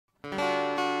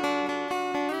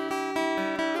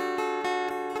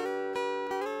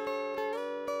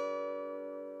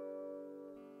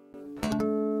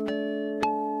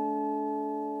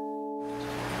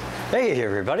Hey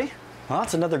everybody. Well,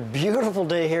 it's another beautiful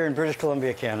day here in British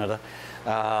Columbia, Canada.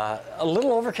 A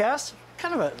little overcast,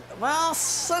 kind of a, well,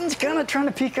 sun's kind of trying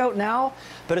to peek out now,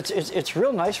 but it's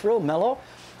real nice, real mellow.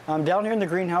 I'm down here in the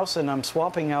greenhouse and I'm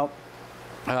swapping out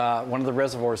one of the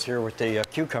reservoirs here with the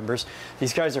cucumbers.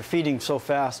 These guys are feeding so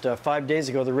fast. 5 days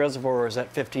ago the reservoir was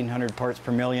at 1,500 parts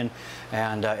per million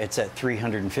and it's at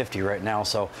 350 right now,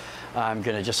 so I'm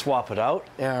gonna just swap it out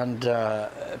and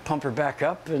pump her back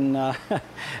up and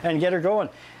and get her going.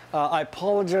 I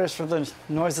apologize for the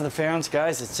noise of the fans,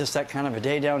 guys. It's just that kind of a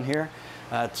day down here.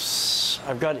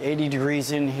 I've got 80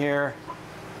 degrees in here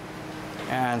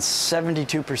and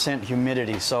 72%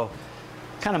 humidity, so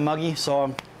kind of muggy,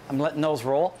 so I'm letting those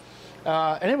roll.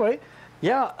 Anyway,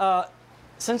 yeah,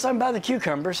 since I'm by the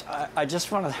cucumbers, I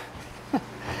just want to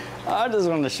I just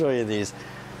want to show you these.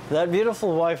 That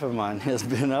beautiful wife of mine has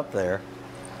been up there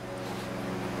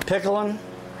pickling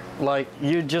like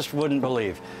you just wouldn't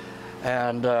believe.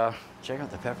 And check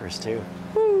out the peppers too.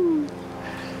 Woo!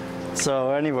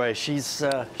 So anyway, she's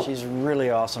really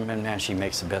awesome, and man, she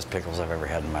makes the best pickles I've ever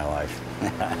had in my life.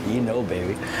 You know,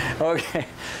 baby. Okay,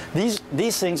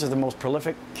 these things are the most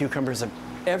prolific cucumbers I've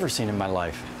ever seen in my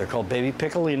life. They're called baby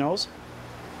pickleinos,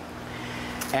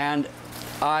 and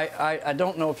I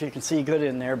don't know if you can see good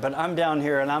in there, but I'm down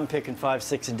here and I'm picking 5,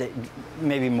 6 a day,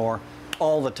 maybe more,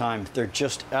 all the time. They're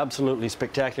just absolutely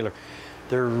spectacular.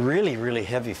 They're really, really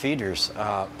heavy feeders.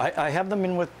 I have them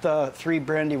in with 3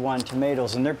 Brandy Wine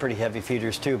Tomatoes, and they're pretty heavy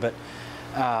feeders too. But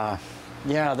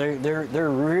yeah, they're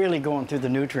really going through the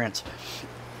nutrients.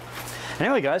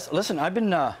 Anyway, guys, listen, I've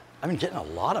been getting a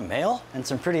lot of mail and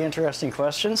some pretty interesting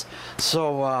questions.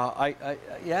 So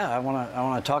yeah, I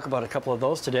want to talk about a couple of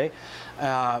those today.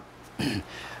 I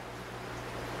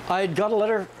got a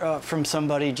letter from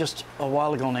somebody just a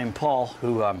while ago named Paul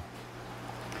who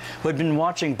had been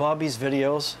watching Bobby's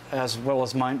videos as well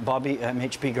as mine, Bobby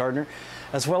MHP Gardener,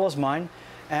 as well as mine,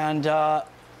 and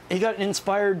he got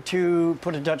inspired to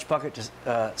put a Dutch bucket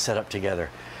set up together.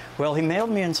 Well, he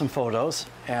mailed me in some photos,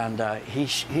 and he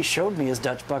showed me his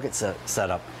Dutch bucket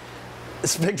setup.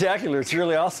 It's spectacular. It's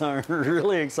really awesome. I'm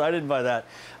really excited by that.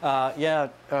 Yeah,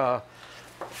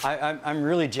 I'm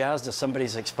really jazzed if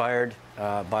somebody's inspired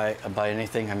by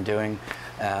anything I'm doing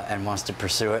and wants to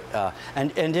pursue it.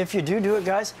 And if you do it,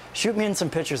 guys, shoot me in some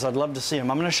pictures. I'd love to see them.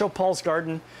 I'm going to show Paul's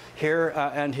garden here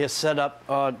and his setup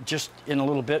just in a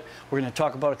little bit. We're going to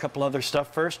talk about a couple other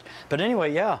stuff first. But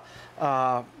anyway, yeah,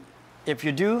 if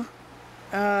you do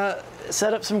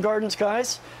set up some gardens,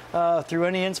 guys, through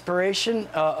any inspiration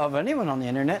of anyone on the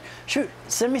internet, shoot,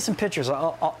 send me some pictures.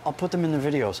 I'll put them in the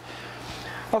videos.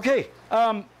 Okay,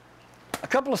 a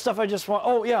couple of stuff I just want,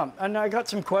 oh yeah, and I got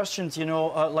some questions, you know,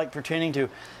 like pertaining to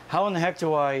how in the heck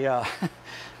do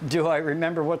I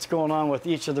remember what's going on with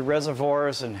each of the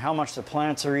reservoirs and how much the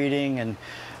plants are eating, and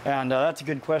that's a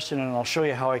good question, and I'll show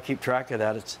you how I keep track of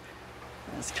that.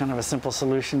 It's kind of a simple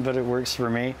solution, but it works for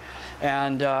me.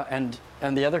 And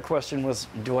the other question was,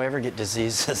 do I ever get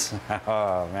diseases?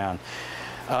 Oh man.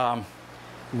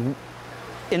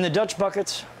 In the Dutch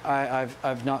buckets,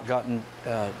 I've not gotten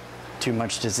too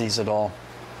much disease at all.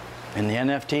 In the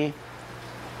NFT,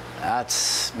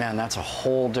 that's a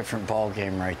whole different ball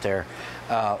game right there.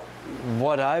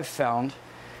 What I've found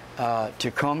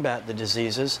to combat the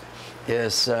diseases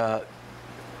is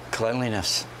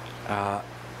cleanliness.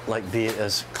 Like, be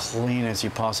as clean as you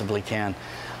possibly can.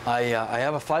 I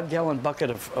have a 5-gallon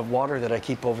bucket of water that I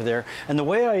keep over there, and the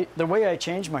way I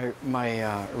change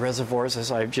my reservoirs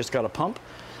is I've just got a pump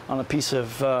on a piece of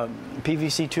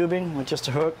PVC tubing with just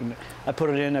a hook, and I put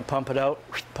it in, I pump it out,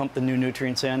 pump the new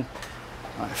nutrients in.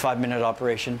 5-minute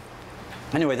operation.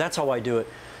 Anyway, that's how I do it.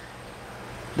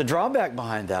 The drawback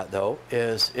behind that, though,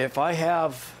 is if I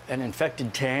have an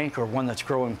infected tank or one that's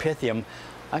growing Pythium,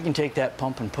 I can take that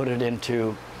pump and put it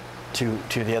into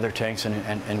the other tanks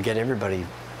and get everybody,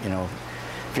 you know,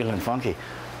 feeling funky.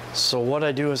 So what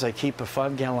I do is I keep a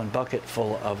 5-gallon bucket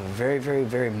full of a very, very,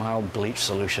 very mild bleach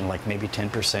solution, like maybe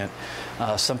 10%,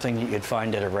 something you could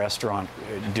find at a restaurant,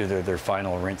 do their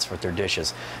final rinse with their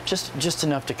dishes. Just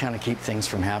enough to kind of keep things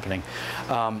from happening.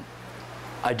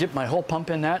 I dip my whole pump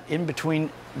in that, in between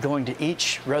going to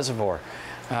each reservoir.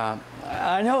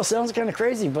 I know it sounds kind of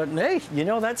crazy, but hey, you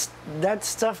know, that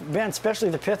stuff, man, especially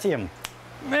the Pythium,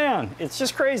 man, it's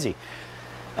just crazy.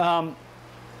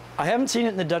 I haven't seen it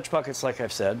in the Dutch buckets, like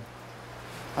I've said.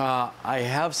 I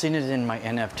have seen it in my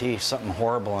NFT, something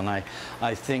horrible, and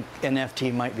I think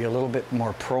NFT might be a little bit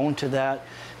more prone to that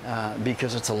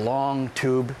because it's a long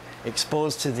tube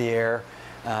exposed to the air.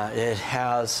 It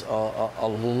has a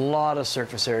lot of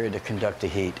surface area to conduct the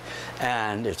heat,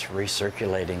 and it's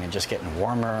recirculating and just getting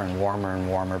warmer and warmer and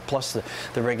warmer, plus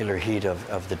the regular heat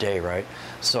of the day, right?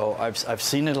 So I've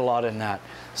seen it a lot in that.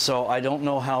 So I don't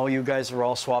know how you guys are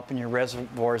all swapping your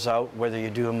reservoirs out, whether you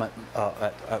do them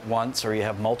at once or you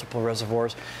have multiple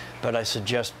reservoirs, but I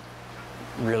suggest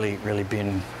really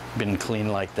being clean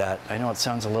like that. I know it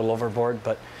sounds a little overboard,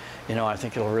 but you know, I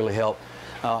think it'll really help.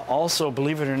 Also,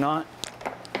 believe it or not,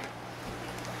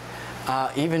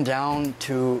 even down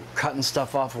to cutting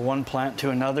stuff off of one plant to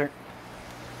another,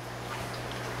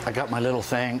 I got my little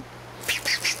thing,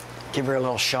 give her a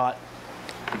little shot,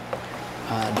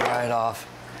 dry it off.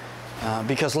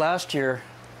 Because last year,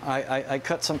 I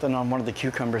cut something on one of the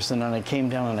cucumbers, and then I came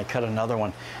down and I cut another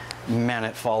one. Man,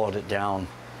 it followed it down.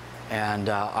 And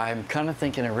I'm kind of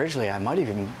thinking originally I might have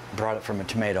even brought it from a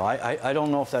tomato. I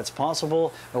don't know if that's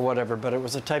possible or whatever, but it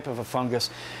was a type of a fungus.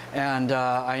 And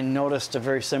I noticed a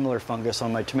very similar fungus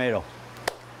on my tomato.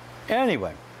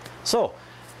 Anyway, so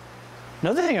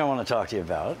another thing I want to talk to you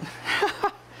about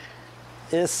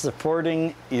is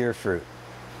supporting your fruit.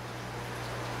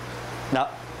 Now,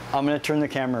 I'm going to turn the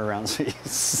camera around so you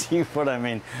see what I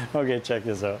mean. Okay, check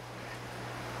this out.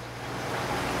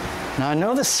 Now I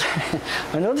know this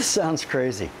sounds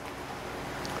crazy,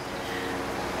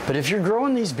 but if you're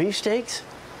growing these beefsteaks,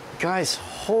 guys,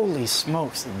 holy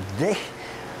smokes,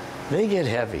 they get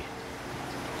heavy.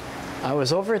 I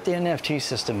was over at the NFT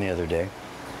system the other day,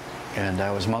 and I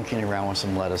was monkeying around with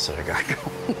some lettuce that I got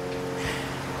going,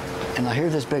 and I hear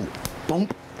this big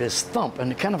bump, this thump,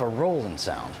 and kind of a rolling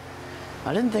sound.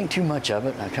 I didn't think too much of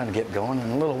it, and I kind of get going,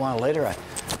 and a little while later,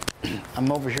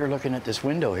 I'm over here looking at this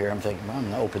window here. I'm thinking, well, I'm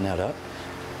gonna open that up.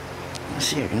 I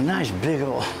see a nice big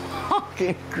old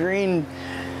honking green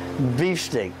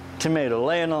beefsteak tomato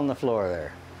laying on the floor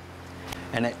there.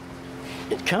 And it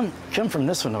come from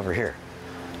this one over here.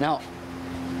 Now,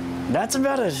 that's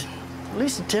about at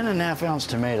least a 10.5 ounce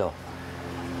tomato.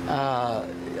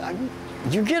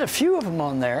 You get a few of them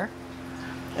on there,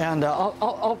 and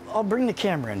I'll bring the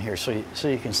camera in here so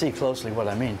you can see closely what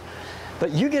I mean.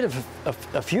 But you get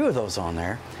a few of those on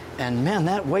there, and man,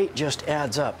 that weight just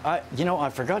adds up. You know,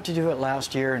 I forgot to do it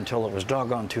last year until it was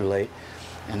doggone too late,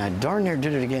 and I darn near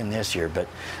did it again this year. But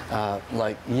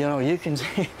like, you know, you can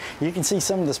see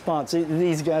some of the spots.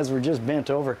 These guys were just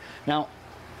bent over. Now,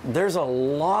 there's a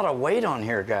lot of weight on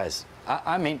here, guys.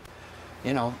 I mean,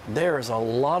 you know, there is a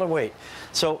lot of weight.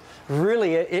 So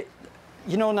really,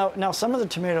 you know, now some of the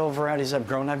tomato varieties I've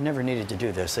grown, I've never needed to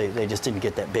do this. They just didn't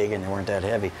get that big and they weren't that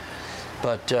heavy.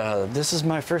 But this is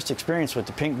my first experience with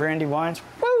the Pink Brandy wines.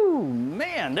 Woo,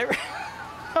 man,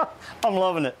 I'm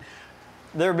loving it.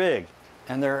 They're big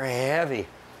and they're heavy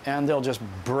and they'll just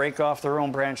break off their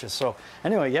own branches. So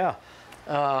anyway, yeah,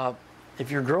 if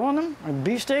you're growing them,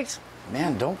 beefsteaks,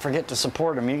 man, don't forget to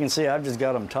support them. You can see I've just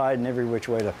got them tied in every which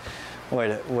way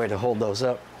to hold those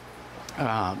up.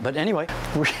 But anyway,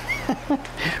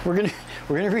 we're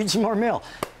gonna read some more mail.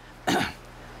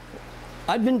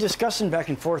 I've been discussing back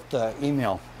and forth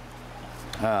email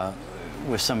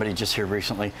with somebody just here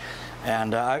recently,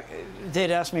 and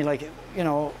they'd asked me, like, you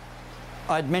know,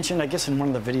 I'd mentioned, I guess in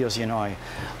one of the videos, you know,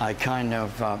 I kind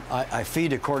of I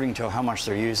feed according to how much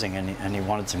they're using, and he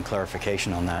wanted some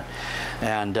clarification on that,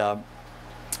 and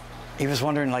he was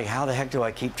wondering, like, how the heck do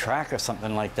I keep track of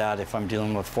something like that if I'm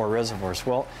dealing with 4 reservoirs?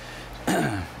 Well,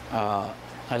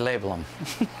 I label them.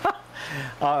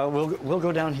 We'll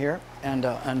go down here, and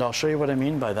I'll show you what I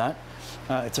mean by that.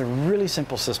 It's a really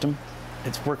simple system.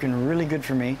 It's working really good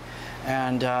for me,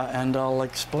 and I'll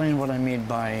explain what I mean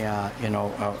by you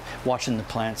know, watching the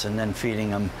plants and then feeding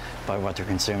them by what they're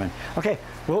consuming. Okay,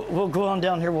 we'll go on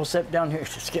down here. We'll sit down here.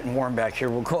 It's getting warm back here.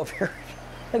 We'll go up here.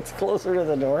 It's closer to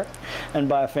the door, and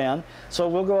by a fan. So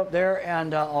we'll go up there,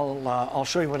 and I'll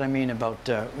show you what I mean about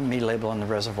me labeling the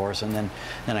reservoirs, and then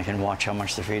I can watch how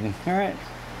much they're feeding. All right.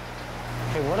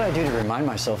 Okay, what I do to remind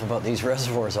myself about these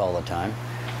reservoirs all the time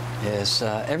is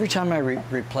every time I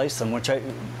replace them, which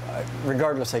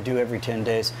regardless, I do every 10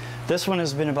 days. This one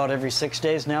has been about every 6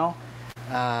 days now,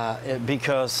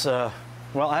 because,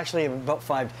 well, actually about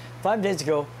 5 days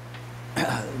ago,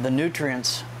 the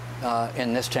nutrients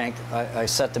in this tank, I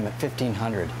set them at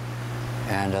 1,500,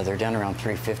 and they're down around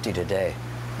 350 today.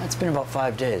 That's been about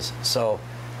 5 days, so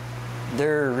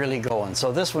they're really going.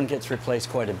 So this one gets replaced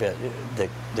quite a bit.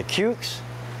 The cukes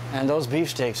and those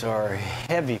beefsteaks are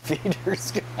heavy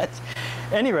feeders, guys.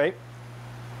 Anyway,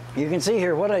 you can see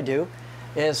here what I do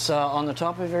is on the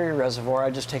top of every reservoir,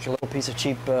 I just take a little piece of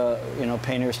cheap, you know,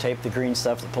 painter's tape, the green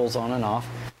stuff that pulls on and off,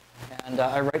 and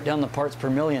I write down the parts per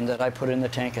million that I put in the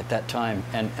tank at that time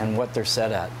and what they're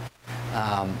set at.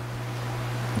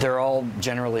 they're all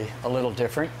generally a little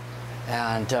different.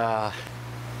 And,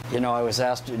 you know, I was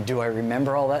asked, do I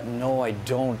remember all that? No, I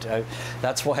don't.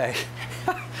 That's why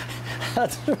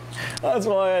that's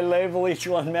why I label each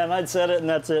one, man. I'd set it and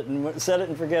that's it, and set it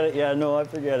and forget it. Yeah, no, I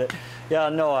forget it. Yeah,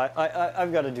 no,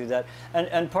 I've got to do that.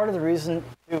 And part of the reason,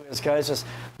 too, is, guys, is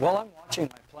while I'm watching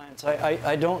my plants,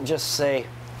 I don't just say,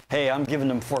 hey, I'm giving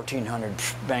them 1,400,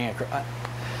 bang it.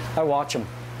 I watch them.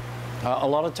 A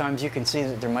lot of times you can see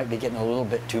that they might be getting a little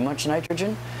bit too much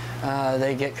nitrogen.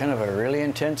 They get kind of a really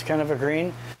intense kind of a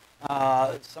green.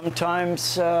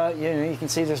 Sometimes you know, you can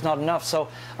see there's not enough. So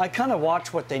I kind of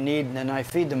watch what they need and then I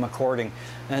feed them according.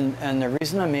 And the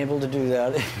reason I'm able to do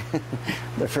that,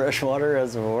 the freshwater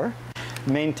reservoir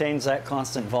maintains that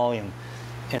constant volume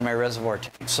in my reservoir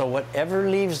tank. So whatever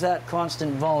leaves that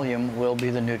constant volume will be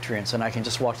the nutrients, and I can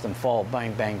just watch them fall,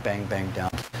 bang, bang, bang, bang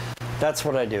down. That's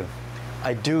what I do.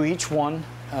 I do each one,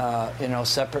 you know,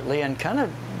 separately and kind of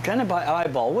by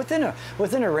eyeball within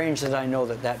a range that I know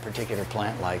that particular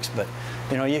plant likes. But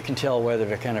you know, you can tell whether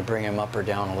to kind of bring them up or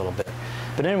down a little bit.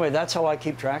 But anyway, that's how I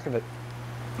keep track of it.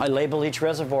 I label each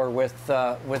reservoir with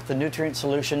the nutrient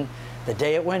solution the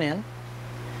day it went in.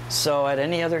 So at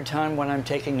any other time when I'm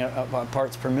taking a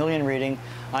parts per million reading,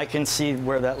 I can see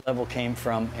where that level came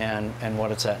from and what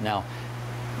it's at now.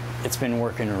 It's been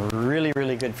working really,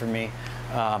 really good for me.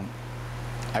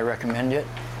 I recommend it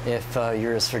if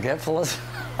you're as forgetful as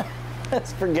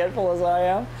I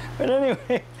am. But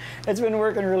anyway, it's been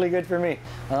working really good for me.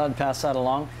 I'd pass that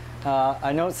along.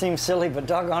 I know it seems silly, but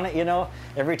doggone it, you know,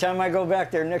 every time I go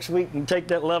back there next week and take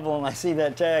that level and I see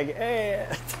that tag, hey.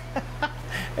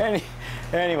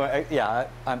 Anyway, yeah,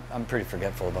 I'm pretty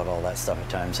forgetful about all that stuff at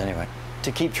times. Anyway,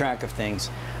 to keep track of things,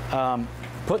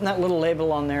 putting that little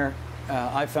label on there,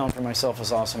 I found for myself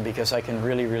is awesome because I can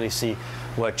really, really see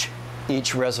what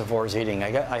each reservoir is eating.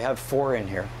 I have 4 in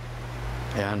here,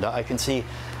 and I can see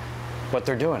what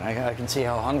they're doing. I can see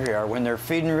how hungry they are. When they're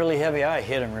feeding really heavy, I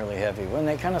hit them really heavy. When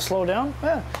they kind of slow down,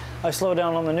 yeah, I slow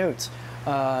down on the newts.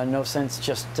 No sense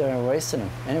just wasting them.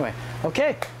 Anyway,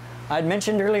 okay. I'd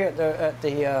mentioned earlier at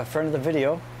the front of the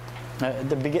video, at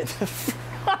the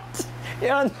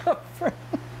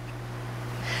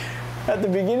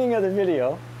beginning of the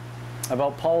video,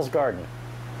 about Paul's garden.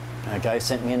 A guy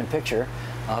sent me in a picture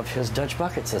of his Dutch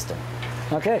bucket system.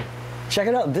 Okay, check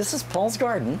it out. This is Paul's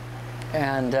garden,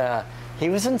 and he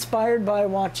was inspired by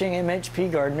watching MHP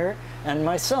Gardener and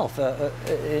myself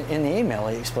in the email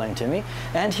he explained to me,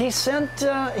 and he sent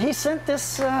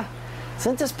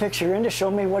this picture in to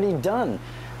show me what he'd done.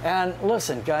 And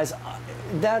listen, guys,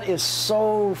 that is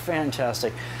so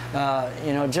fantastic.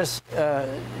 You know, just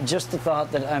the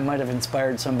thought that I might have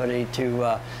inspired somebody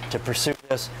to pursue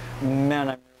this, man,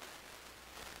 I'm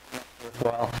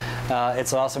worthwhile.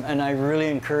 It's awesome, and I really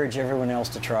encourage everyone else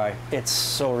to try. It's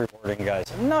so rewarding,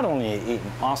 guys. Not only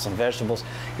eating awesome vegetables,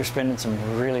 you're spending some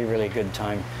really, really good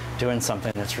time doing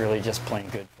something that's really just plain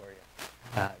good for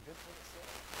you.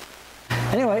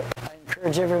 Anyway, I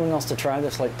encourage everyone else to try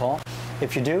this like Paul.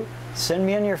 If you do, send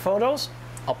me in your photos.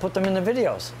 I'll put them in the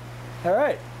videos. All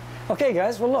right. Okay,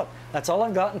 guys. Well, look, that's all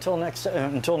I've got until next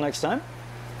time.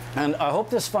 And I hope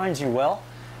this finds you well.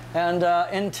 And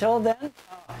until then,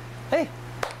 hey,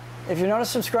 if you're not a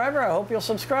subscriber, I hope you'll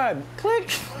subscribe.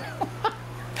 Click.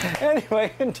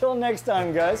 Anyway, until next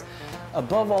time, guys.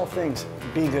 Above all things,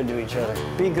 be good to each other.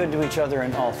 Be good to each other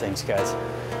in all things, guys.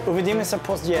 Uvidíme se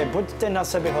později. Buďte na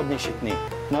sebe hodní všichni.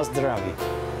 Na zdraví.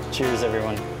 Cheers,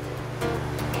 everyone.